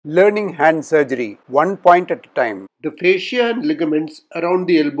Learning hand surgery, one point at a time. The fascia and ligaments around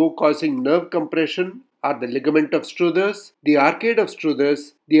the elbow causing nerve compression are the ligament of Struthers, the arcade of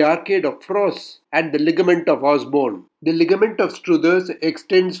Struthers, the arcade of Frost, and the ligament of Osborne. The ligament of Struthers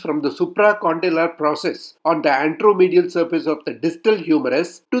extends from the supracondylar process on the anteromedial surface of the distal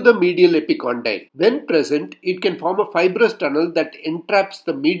humerus to the medial epicondyle. When present, it can form a fibrous tunnel that entraps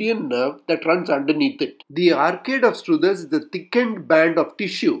the median nerve that runs underneath it. The arcade of Struthers is the thickened band of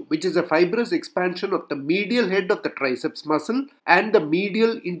tissue which is a fibrous expansion of the medial head of the triceps muscle and the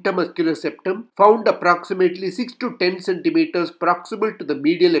medial intermuscular septum, found approximately 6 to 10 centimeters proximal to the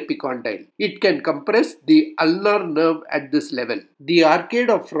medial epicondyle. It can compress the ulnar nerve at this level. The arcade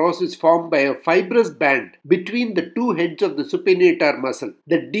of Frost is formed by a fibrous band between the two heads of the supinator muscle.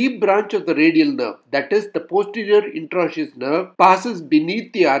 The deep branch of the radial nerve, that is the posterior interosseous nerve, passes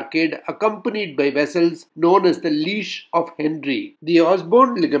beneath the arcade accompanied by vessels known as the leash of Henry. The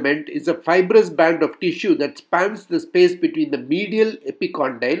Osborne ligament is a fibrous band of tissue that spans the space between the medial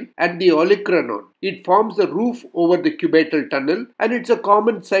epicondyle and the olecranon. It forms the roof over the cubital tunnel, and it's a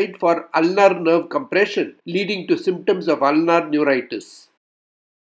common site for ulnar nerve compression, leading to symptoms of ulnar neuritis.